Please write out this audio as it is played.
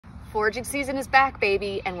Foraging season is back,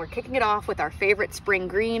 baby, and we're kicking it off with our favorite spring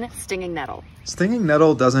green, stinging nettle. Stinging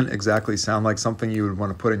nettle doesn't exactly sound like something you would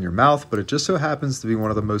want to put in your mouth, but it just so happens to be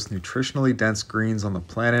one of the most nutritionally dense greens on the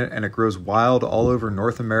planet, and it grows wild all over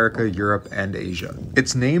North America, Europe, and Asia.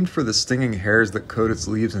 It's named for the stinging hairs that coat its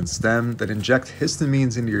leaves and stem that inject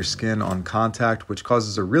histamines into your skin on contact, which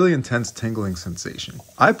causes a really intense tingling sensation.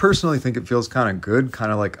 I personally think it feels kind of good,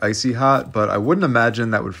 kind of like icy hot, but I wouldn't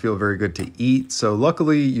imagine that would feel very good to eat, so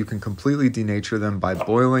luckily you can completely denature them by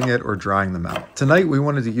boiling it or drying them out. Tonight we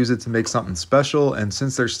wanted to use it to make something special, and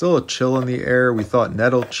since there's still a chill in the air, we thought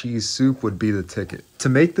nettle cheese soup would be the ticket. To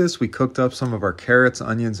make this, we cooked up some of our carrots,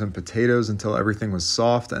 onions, and potatoes until everything was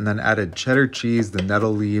soft, and then added cheddar cheese, the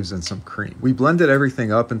nettle leaves, and some cream. We blended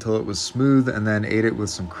everything up until it was smooth and then ate it with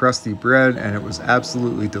some crusty bread, and it was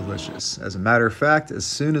absolutely delicious. As a matter of fact, as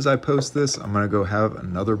soon as I post this, I'm gonna go have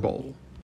another bowl.